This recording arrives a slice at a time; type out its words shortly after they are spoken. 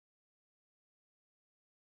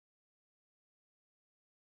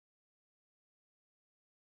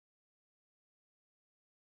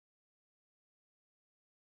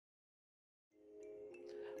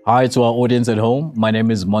Hi to our audience at home. My name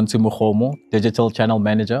is Monty Mukhomo, Digital Channel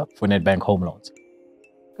Manager for Nedbank Home Loans.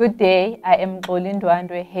 Good day. I am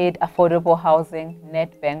Ndwe, Head Affordable Housing,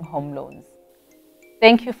 Nedbank Home Loans.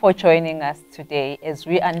 Thank you for joining us today as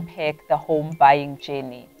we unpack the home buying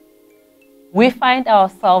journey. We find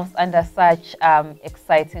ourselves under such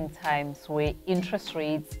exciting times where interest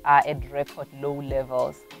rates are at record low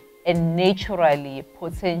levels, and naturally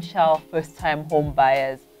potential first-time home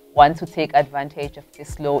buyers want to take advantage of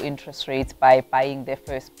this low interest rates by buying their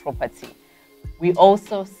first property. We're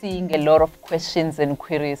also seeing a lot of questions and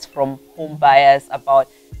queries from home buyers about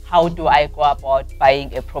how do I go about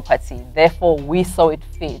buying a property. Therefore, we saw it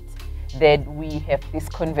fit that we have this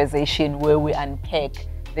conversation where we unpack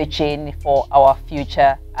the journey for our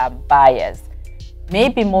future buyers.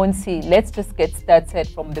 Maybe, Monty, let's just get started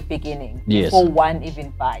from the beginning before one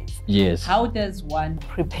even buys. Yes. How does one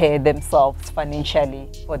prepare themselves financially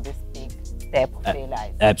for this big step of their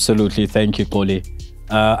lives? Absolutely. Thank you, Koli.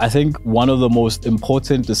 I think one of the most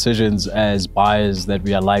important decisions as buyers that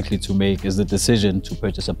we are likely to make is the decision to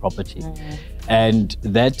purchase a property. And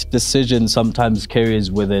that decision sometimes carries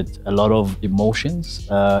with it a lot of emotions,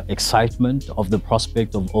 excitement of the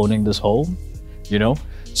prospect of owning this home, you know.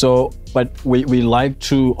 So, but we like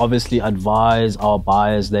to obviously advise our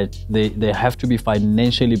buyers that they have to be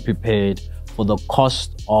financially prepared for the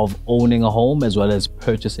cost of owning a home as well as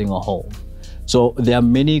purchasing a home. So there are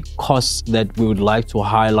many costs that we would like to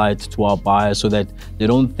highlight to our buyers so that they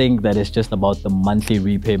don't think that it's just about the monthly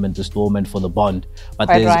repayment installment for the bond, but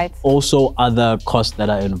there's also other costs that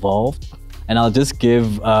are involved. And I'll just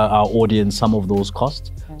give our audience some of those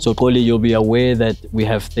costs. So Koli, you'll be aware that we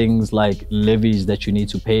have things like levies that you need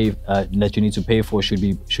to pay for should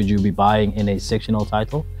you be buying in a sectional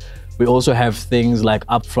title. We also have things like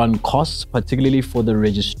upfront costs, particularly for the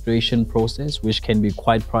registration process, which can be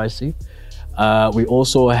quite pricey. We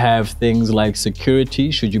also have things like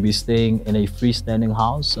security, should you be staying in a freestanding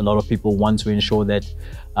house. A lot of people want to ensure that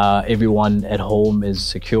everyone at home is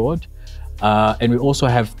secured. And we also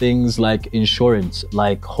have things like insurance,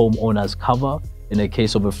 like homeowners cover in the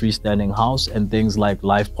case of a freestanding house, and things like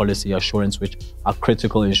life policy assurance, which are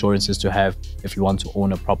critical insurances to have if you want to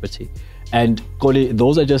own a property. And Koli,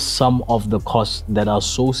 those are just some of the costs that are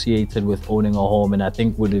associated with owning a home. And I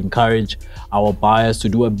think we'd encourage our buyers to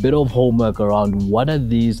do a bit of homework around what are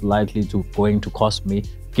these likely going to cost me,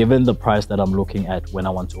 given the price that I'm looking at when I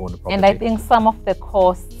want to own a property. And I think some of the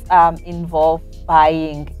costs involve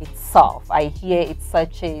buying itself. I hear it's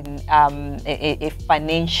such a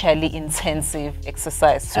financially intensive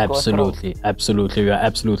exercise to go through. Absolutely. You're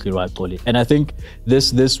absolutely right, Koli. And I think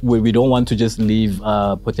we don't want to just leave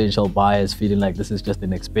potential buyers feeling like this is just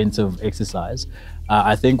an expensive exercise.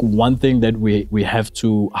 I think one thing that we have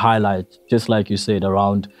to highlight, just like you said,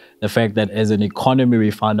 around the fact that as an economy,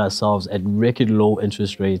 we find ourselves at record low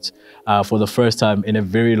interest rates for the first time in a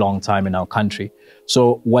very long time in our country.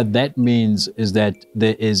 So what that means is that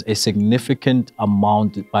there is a significant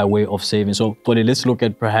amount by way of savings. So Koli, let's look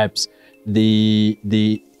at perhaps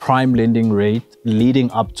the prime lending rate leading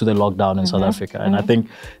up to the lockdown in South Africa. And I think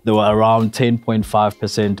they were around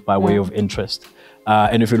 10.5% by way of interest.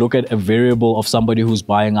 And if you look at a variable of somebody who's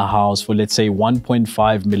buying a house for, let's say,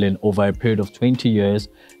 1.5 million over a period of 20 years,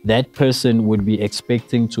 that person would be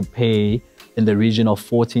expecting to pay in the region of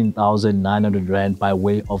 14,900 Rand by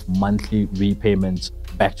way of monthly repayments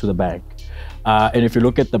back to the bank. And if you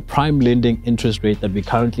look at the prime lending interest rate that we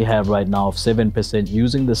currently have right now of 7%,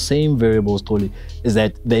 using the same variables, Koli, is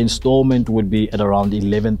that the installment would be at around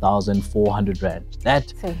 11,400 Rand.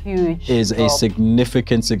 That is a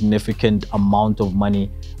significant amount of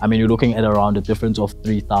money. I mean, you're looking at around a difference of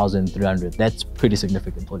 3,300. That's pretty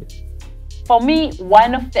significant, Koli. For me,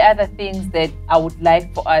 one of the other things that I would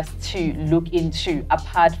like for us to look into,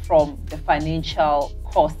 apart from the financial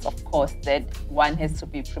costs, of course, that one has to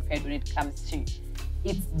be prepared when it comes to,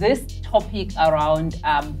 it's this topic around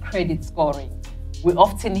credit scoring. We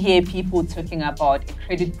often hear people talking about a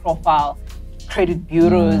credit profile, credit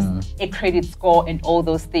bureaus, a credit score, and all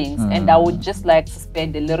those things. And I would just like to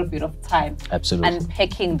spend a little bit of time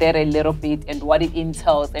unpacking that a little bit and what it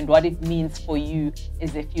entails and what it means for you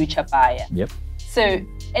as a future buyer. So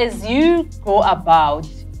as you go about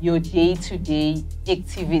your day-to-day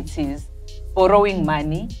activities, borrowing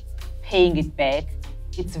money, paying it back,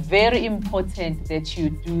 it's very important that you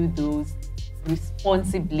do those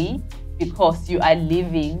responsibly because you are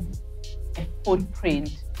leaving a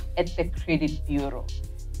footprint at the credit bureau.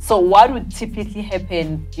 So what would typically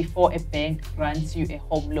happen before a bank grants you a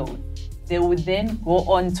home loan? they would then go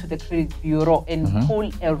on to the credit bureau and pull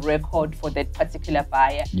a record for that particular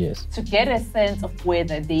buyer to get a sense of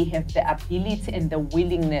whether they have the ability and the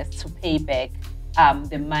willingness to pay back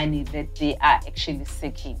the money that they are actually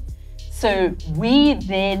seeking. So we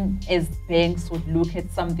then, as banks, would look at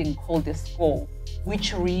something called a score,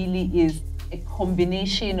 which really is a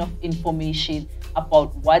combination of information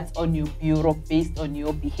about what's on your bureau based on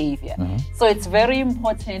your behavior. So it's very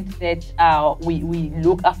important that we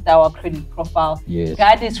look after our credit profile.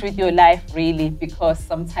 Guard it with your life, really, because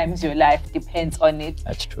sometimes your life depends on it.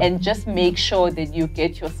 That's true. And just make sure that you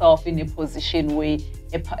get yourself in a position where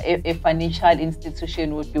a financial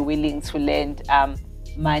institution would be willing to lend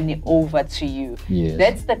money over to you.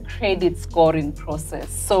 That's the credit scoring process.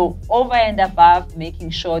 So over and above making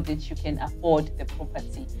sure that you can afford the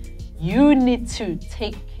property, you need to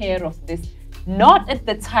take care of this, not at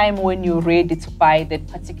the time when you're ready to buy that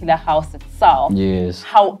particular house itself.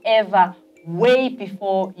 However, way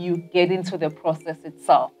before you get into the process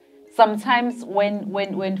itself. Sometimes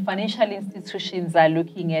when financial institutions are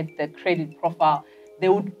looking at the credit profile, they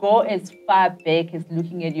would go as far back as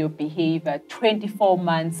looking at your behavior 24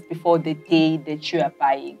 months before the day that you are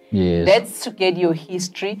buying. That's to get your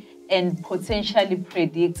history and potentially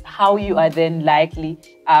predict how you are then likely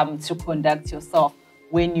to conduct yourself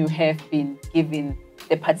when you have been given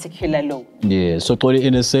the particular loan. So Tori,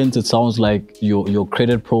 in a sense, it sounds like your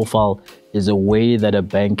credit profile is a way that a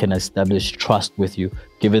bank can establish trust with you,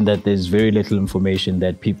 given that there's very little information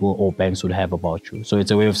that people or banks would have about you. So it's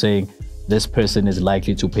a way of saying, this person is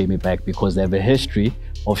likely to pay me back because they have a history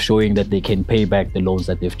of showing that they can pay back the loans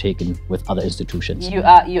that they've taken with other institutions. You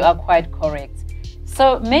are quite correct.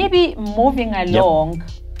 So maybe moving along,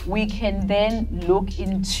 we can then look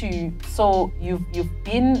into, so you've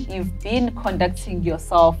been conducting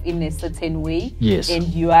yourself in a certain way, and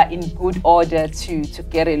you are in good order to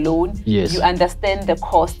get a loan. You understand the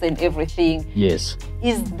cost and everything. Is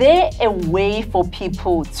there a way for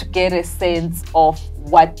people to get a sense of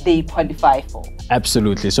what they qualify for?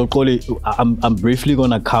 Absolutely. So Koli, I'm briefly going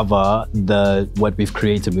to cover what we've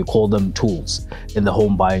created. We call them tools in the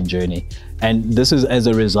home buying journey. And this is as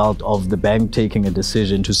a result of the bank taking a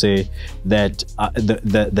decision to say that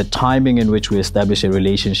the timing in which we establish a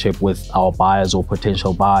relationship with our buyers or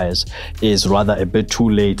potential buyers is rather a bit too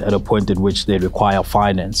late at a point at which they require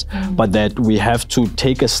finance, but that we have to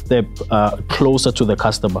take a step closer to the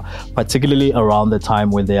customer, particularly around the time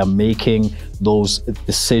when they are making those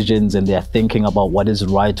decisions and they are thinking about what is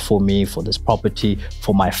right for me, for this property,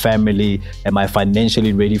 for my family. Am I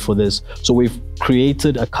financially ready for this? So we've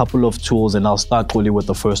created a couple of tools, and I'll start really with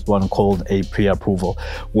the first one called a pre-approval,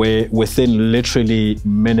 where within literally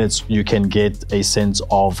minutes you can get a sense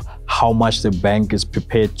of how much the bank is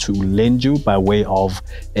prepared to lend you by way of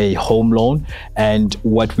a home loan. And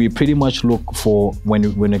what we pretty much look for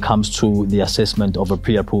when it comes to the assessment of a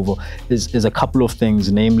pre-approval is a couple of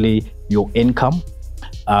things, namely your income,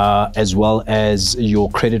 as well as your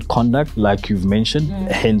credit conduct, like you've mentioned,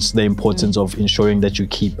 hence the importance of ensuring that you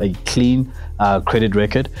keep a clean credit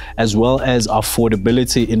record, as well as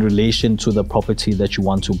affordability in relation to the property that you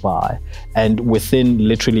want to buy. And within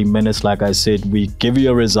literally minutes, like I said, we give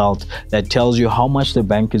you a result that tells you how much the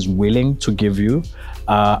bank is willing to give you,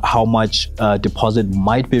 how much deposit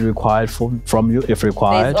might be required from you if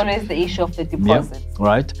required. There's always the issue of the deposit.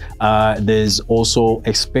 Right. There's also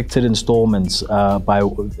expected installments, by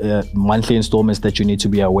monthly installments that you need to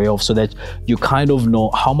be aware of, so that you kind of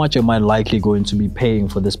know how much am I likely going to be paying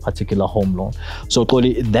for this particular home loan. So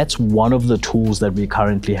Toli, that's one of the tools that we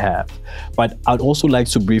currently have. But I'd also like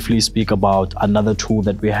to briefly speak about another tool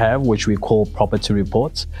that we have, which we call property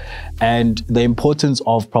reports. And the importance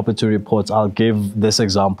of property reports, I'll give this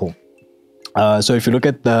example. So if you look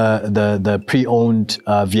at the pre-owned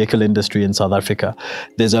vehicle industry in South Africa,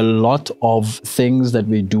 there's a lot of things that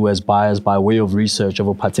we do as buyers by way of research of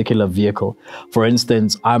a particular vehicle. For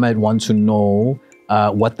instance, I might want to know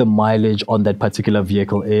what the mileage on that particular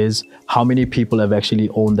vehicle is, how many people have actually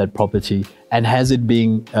owned that property, and has it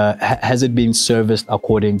been serviced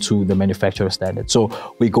according to the manufacturer standard. So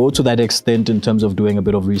we go to that extent in terms of doing a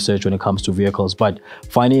bit of research when it comes to vehicles. But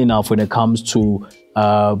funny enough, when it comes to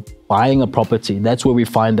buying a property, that's where we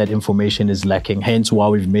find that information is lacking. Hence why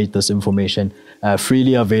we've made this information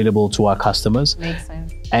freely available to our customers. Makes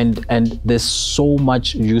sense. And there's so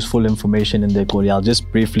much useful information in there, Claudia. I'll just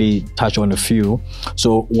briefly touch on a few.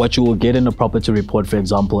 So what you will get in a property report, for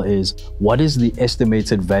example, is what is the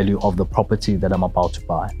estimated value of the property that I'm about to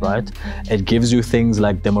buy, right? It gives you things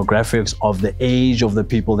like demographics of the age of the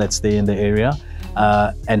people that stay in the area.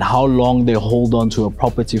 and how long they hold on to a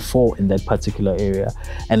property for in that particular area.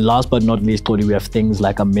 And last but not least, we have things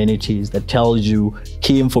like amenities that tells you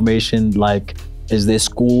key information like, is there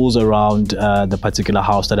schools around the particular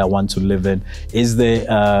house that I want to live in? Is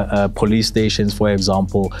there police stations, for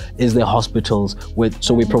example? Is there hospitals?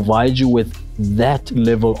 So we provide you with that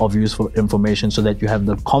level of useful information so that you have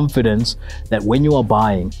the confidence that when you are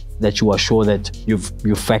buying, that you are sure that you've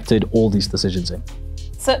factored all these decisions in.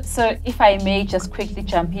 So if I may just quickly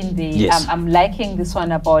jump in there, yes. I'm liking this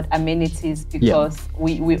one about amenities because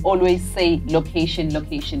we always say location.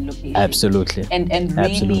 Absolutely. And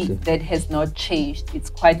really Absolutely. that has not changed.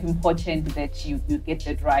 It's quite important that you get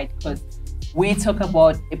that right, because we talk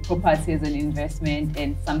about a property as an investment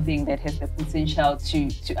and something that has the potential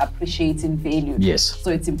to appreciate in value. Yes.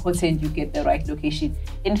 So it's important you get the right location.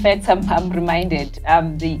 In fact, I'm reminded,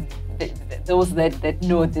 those that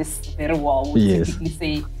know this very well would typically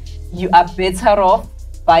say you are better off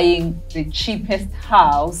buying the cheapest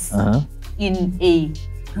house in a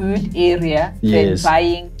good area than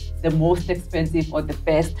buying the most expensive or the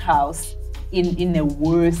best house in a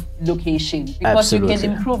worse location, because you can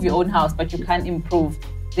improve your own house but you can't improve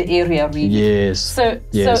the area really. So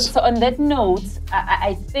on that note,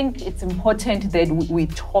 I think it's important that we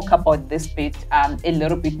talk about this bit a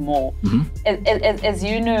little bit more. As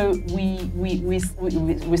you know,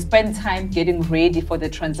 we spend time getting ready for the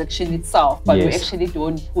transaction itself, but we actually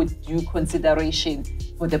don't put due consideration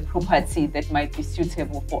for the property that might be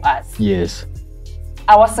suitable for us.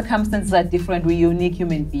 Our circumstances are different. We're unique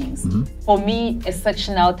human beings. For me, a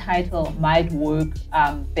sectional title might work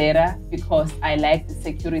better because I like the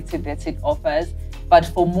security that it offers. But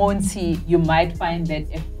for Monty, you might find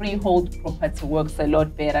that a freehold property works a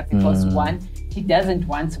lot better because one, he doesn't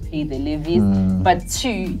want to pay the levies, but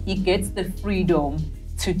two, he gets the freedom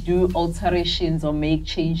to do alterations or make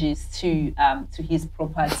changes to his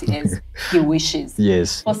property as he wishes.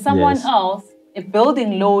 For someone else, a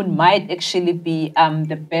building loan might actually be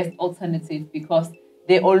the best alternative because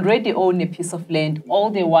they already own a piece of land. All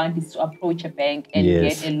they want is to approach a bank and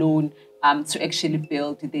get a loan to actually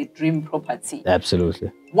build their dream property.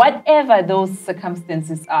 Absolutely. Whatever those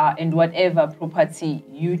circumstances are and whatever property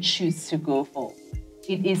you choose to go for,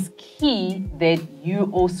 it is key that you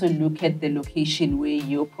also look at the location where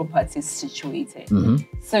your property is situated.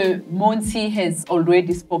 So Monty has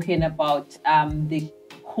already spoken about the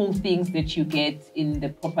cool things that you get in the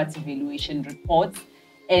property valuation reports.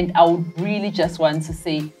 And I would really just want to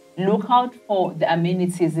say, look out for the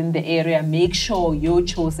amenities in the area. Make sure your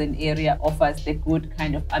chosen area offers the good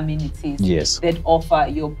kind of amenities that offer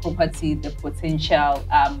your property the potential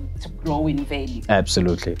to grow in value.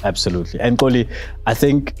 Absolutely. And Koli, I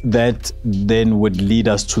think that then would lead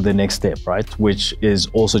us to the next step, right? Which is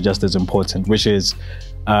also just as important, which is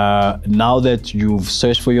now that you've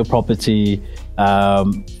searched for your property,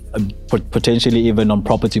 potentially even on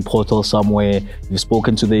property portal somewhere, you've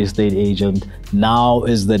spoken to the estate agent, now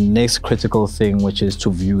is the next critical thing, which is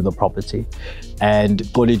to view the property.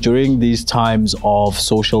 And during these times of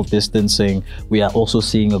social distancing, we are also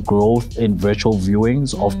seeing a growth in virtual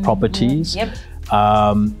viewings of properties.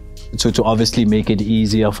 To obviously make it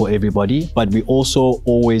easier for everybody, but we also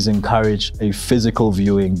always encourage a physical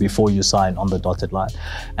viewing before you sign on the dotted line.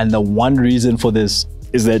 And the one reason for this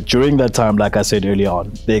is that during that time, like I said earlier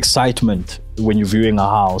on, the excitement when you're viewing a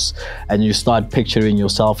house and you start picturing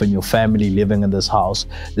yourself and your family living in this house,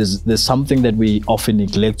 there's something that we often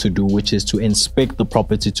neglect to do, which is to inspect the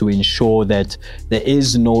property to ensure that there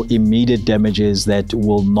is no immediate damages that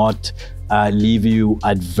will not leave you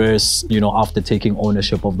adverse, after taking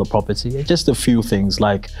ownership of the property. Just a few things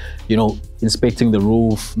like, inspecting the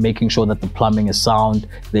roof, making sure that the plumbing is sound,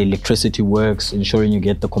 the electricity works, ensuring you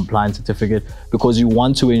get the compliance certificate, because you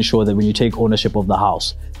want to ensure that when you take ownership of the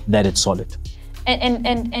house, that it's solid.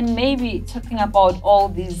 And maybe talking about all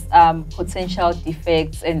these potential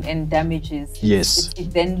defects and damages,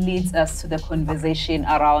 it then leads us to the conversation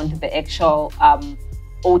around the actual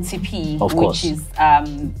OTP, which is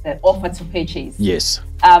the offer to purchase.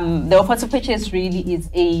 The offer to purchase really is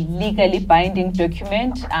a legally binding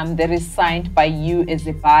document that is signed by you as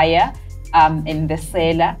a buyer and the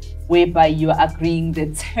seller, whereby you are agreeing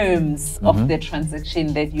the terms of the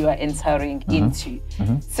transaction that you are entering into.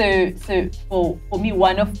 So for me,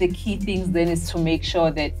 one of the key things then is to make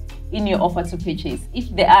sure that in your offer to purchase, if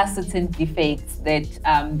there are certain defects that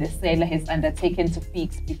the seller has undertaken to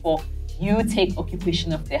fix before you take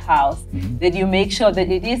occupation of the house, that you make sure that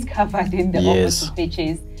it is covered in the offer to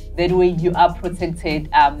purchase, That way you are protected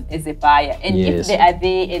as a buyer. And if they are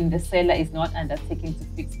there and the seller is not undertaking to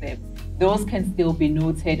fix them, those can still be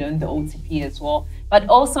noted on the OTP as well. But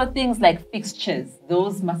also things like fixtures,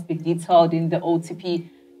 those must be detailed in the OTP.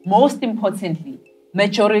 Most importantly,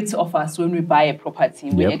 majority of us, when we buy a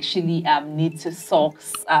property, we actually need to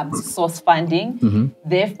source funding.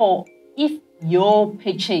 Therefore, if your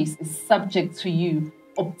purchase is subject to you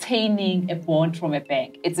obtaining a bond from a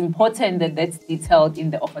bank, it's important that that's detailed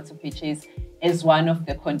in the offer to purchase as one of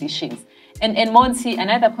the conditions. And Monty,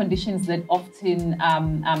 another conditions that often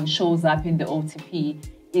shows up in the OTP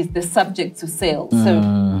is the subject to sale. So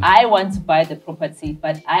I want to buy the property,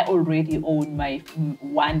 but I already own my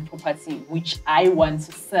one property, which I want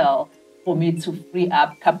to sell for me to free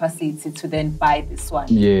up capacity to then buy this one.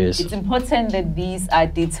 Yes. It's important that these are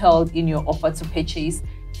detailed in your offer to purchase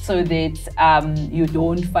so that you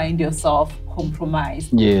don't find yourself compromised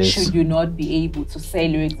should you not be able to sell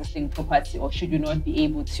your existing property, or should you not be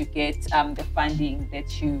able to get the funding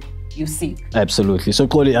that you seek. Absolutely. So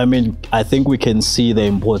Kholi, I mean, I think we can see the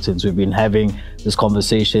importance. We've been having this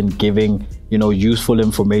conversation, giving, you know, useful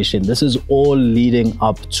information. This is all leading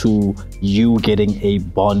up to you getting a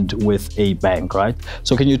bond with a bank, right?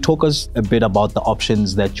 So can you talk us a bit about the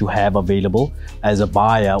options that you have available as a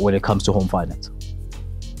buyer when it comes to home finance?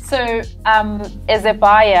 So as a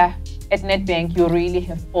buyer at Nedbank, you really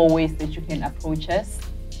have 4 ways that you can approach us.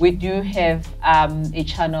 We do have a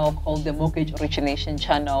channel called the mortgage origination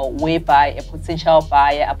channel, whereby a potential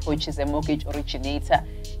buyer approaches a mortgage originator.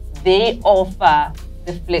 They offer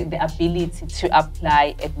the ability to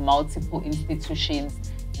apply at multiple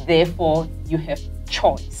institutions. Therefore, you have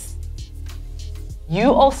choice.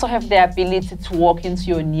 You also have the ability to walk into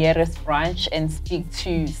your nearest branch and speak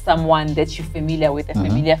to someone that you're familiar with, a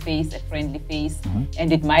familiar face, a friendly face,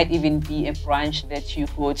 and it might even be a branch that you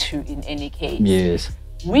go to in any case. Yes.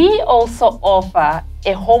 We also offer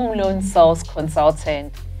a home loan sales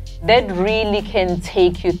consultant that really can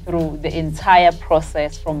take you through the entire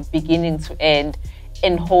process from beginning to end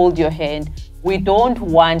and hold your hand. We don't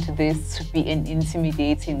want this to be an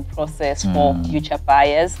intimidating process for future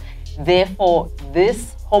buyers. Therefore,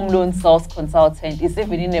 this home loan sales consultant is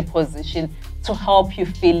even in a position to help you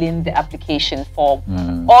fill in the application form.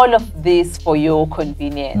 All of this for your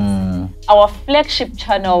convenience. Our flagship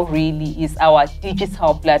channel really is our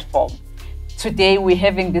digital platform. Today, we're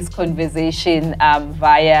having this conversation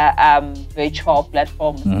via virtual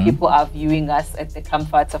platforms. People are viewing us at the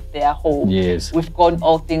comfort of their home. Yes. We've gone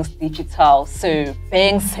all things digital. So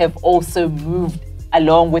banks have also moved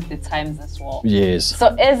along with the times as well. Yes.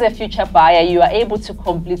 So as a future buyer, you are able to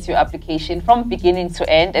complete your application from beginning to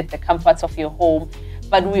end at the comfort of your home.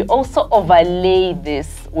 But we also overlay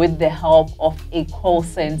this with the help of a call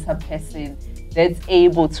center person that's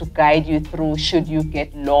able to guide you through should you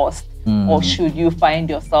get lost or should you find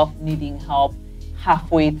yourself needing help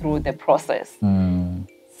halfway through the process.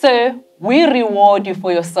 So we reward you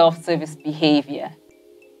for your self-service behavior.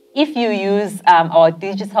 If you use our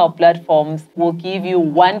digital platforms, we'll give you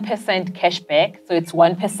 1% cash back. So it's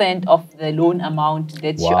 1% of the loan amount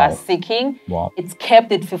that you are seeking. It's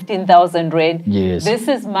capped at 15,000 Rand. Yes. This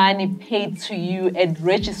is money paid to you at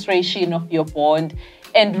registration of your bond.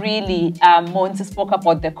 And really, Monty spoke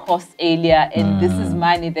about the cost earlier, and this is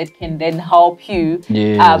money that can then help you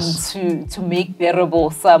to make bearable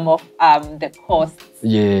some of the costs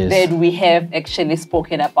that we have actually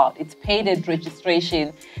spoken about. It's paid at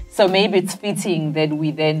registration, so maybe it's fitting that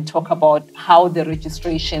we then talk about how the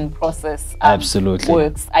registration process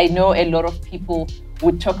works. I know a lot of people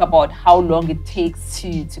would talk about how long it takes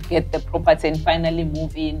to get the property and finally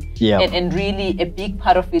move in. And really, a big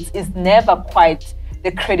part of it is never quite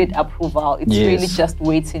the credit approval. It's really just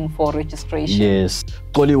waiting for registration. Yes.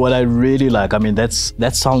 Kholi, what I really like, I mean, that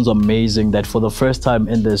sounds amazing that for the first time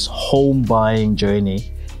in this home buying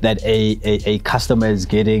journey, that a customer is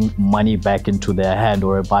getting money back into their hand,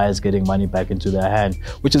 or a buyer is getting money back into their hand,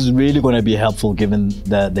 which is really going to be helpful given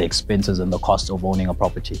the expenses and the cost of owning a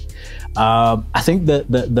property. I think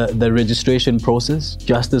the registration process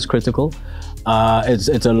just as critical.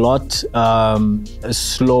 It's a lot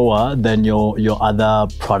slower than your other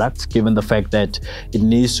products, given the fact that it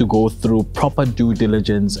needs to go through proper due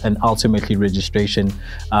diligence and ultimately registration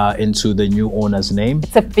into the new owner's name.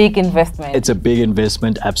 It's a big investment. It's a big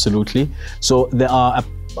investment, absolutely. So there are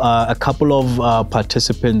a couple of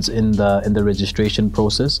participants in the registration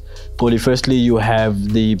process. Kholi, firstly, you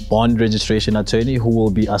have the bond registration attorney who will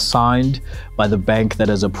be assigned by the bank that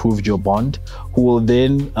has approved your bond, who will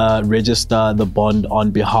then register the bond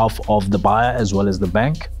on behalf of the buyer as well as the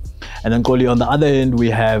bank. And then Kholi, on the other end, we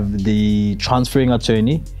have the transferring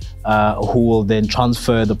attorney who will then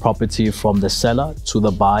transfer the property from the seller to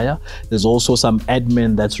the buyer. There's also some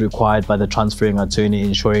admin that's required by the transferring attorney,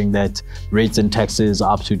 ensuring that rates and taxes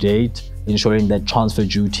are up to date, ensuring that transfer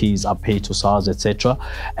duties are paid to SARS, etc.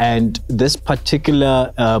 And this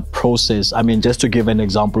particular process, I mean, just to give an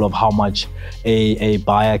example of how much a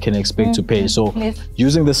buyer can expect to pay. So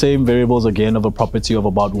using the same variables again of a property of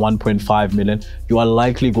about 1.5 million, you are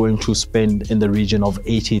likely going to spend in the region of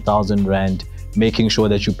 80,000 Rand, making sure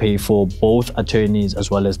that you pay for both attorneys as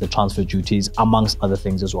well as the transfer duties, amongst other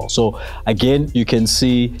things as well. So again, you can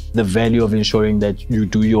see the value of ensuring that you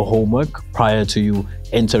do your homework prior to you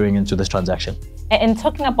entering into this transaction. And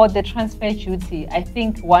talking about the transfer duty, I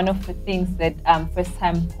think one of the things that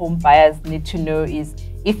first-time home buyers need to know is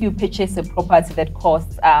if you purchase a property that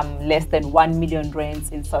costs less than 1 million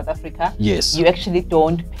rands in South Africa, yes, you actually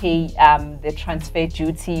don't pay the transfer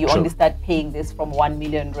duty. You only start paying this from 1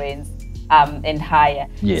 million rands and higher.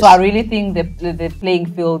 Yes. So I really think the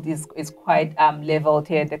playing field is quite leveled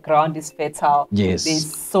here. The ground is fertile. Yes.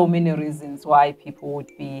 There's so many reasons why people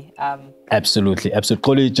would be... Absolutely,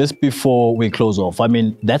 absolutely. Just before we close off, I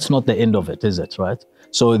mean, that's not the end of it, is it, right?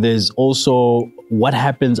 So there's also what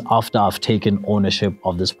happens after I've taken ownership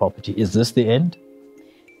of this property. Is this the end?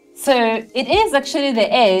 So it is actually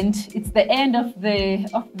the end. It's the end of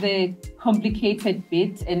the complicated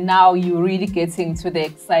bit, and now you're really getting to the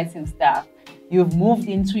exciting stuff. You've moved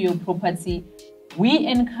into your property. We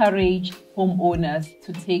encourage homeowners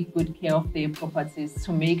to take good care of their properties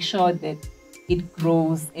to make sure that it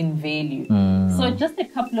grows in value. So just a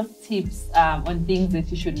couple of tips on things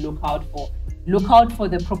that you should look out for. Look out for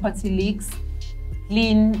the property leaks.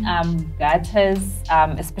 Clean gutters,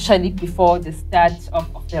 especially before the start of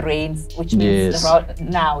the rains, which means around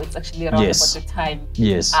now. It's actually around about the time.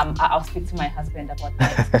 Yes. I'll speak to my husband about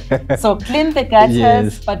that. So clean the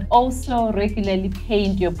gutters, but also regularly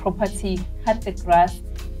paint your property, cut the grass.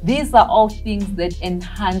 These are all things that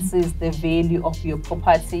enhances the value of your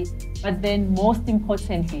property. But then most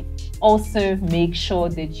importantly, also make sure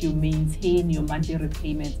that you maintain your monthly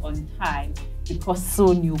repayments on time, because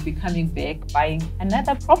soon you'll be coming back buying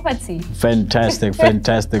another property. Fantastic,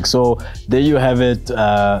 fantastic. So there you have it.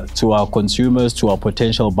 To our consumers, to our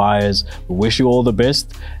potential buyers, we wish you all the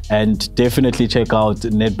best, and definitely check out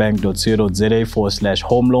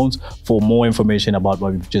nedbank.co.za/home loans for more information about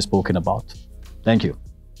what we've just spoken about. Thank you.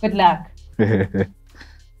 Good luck.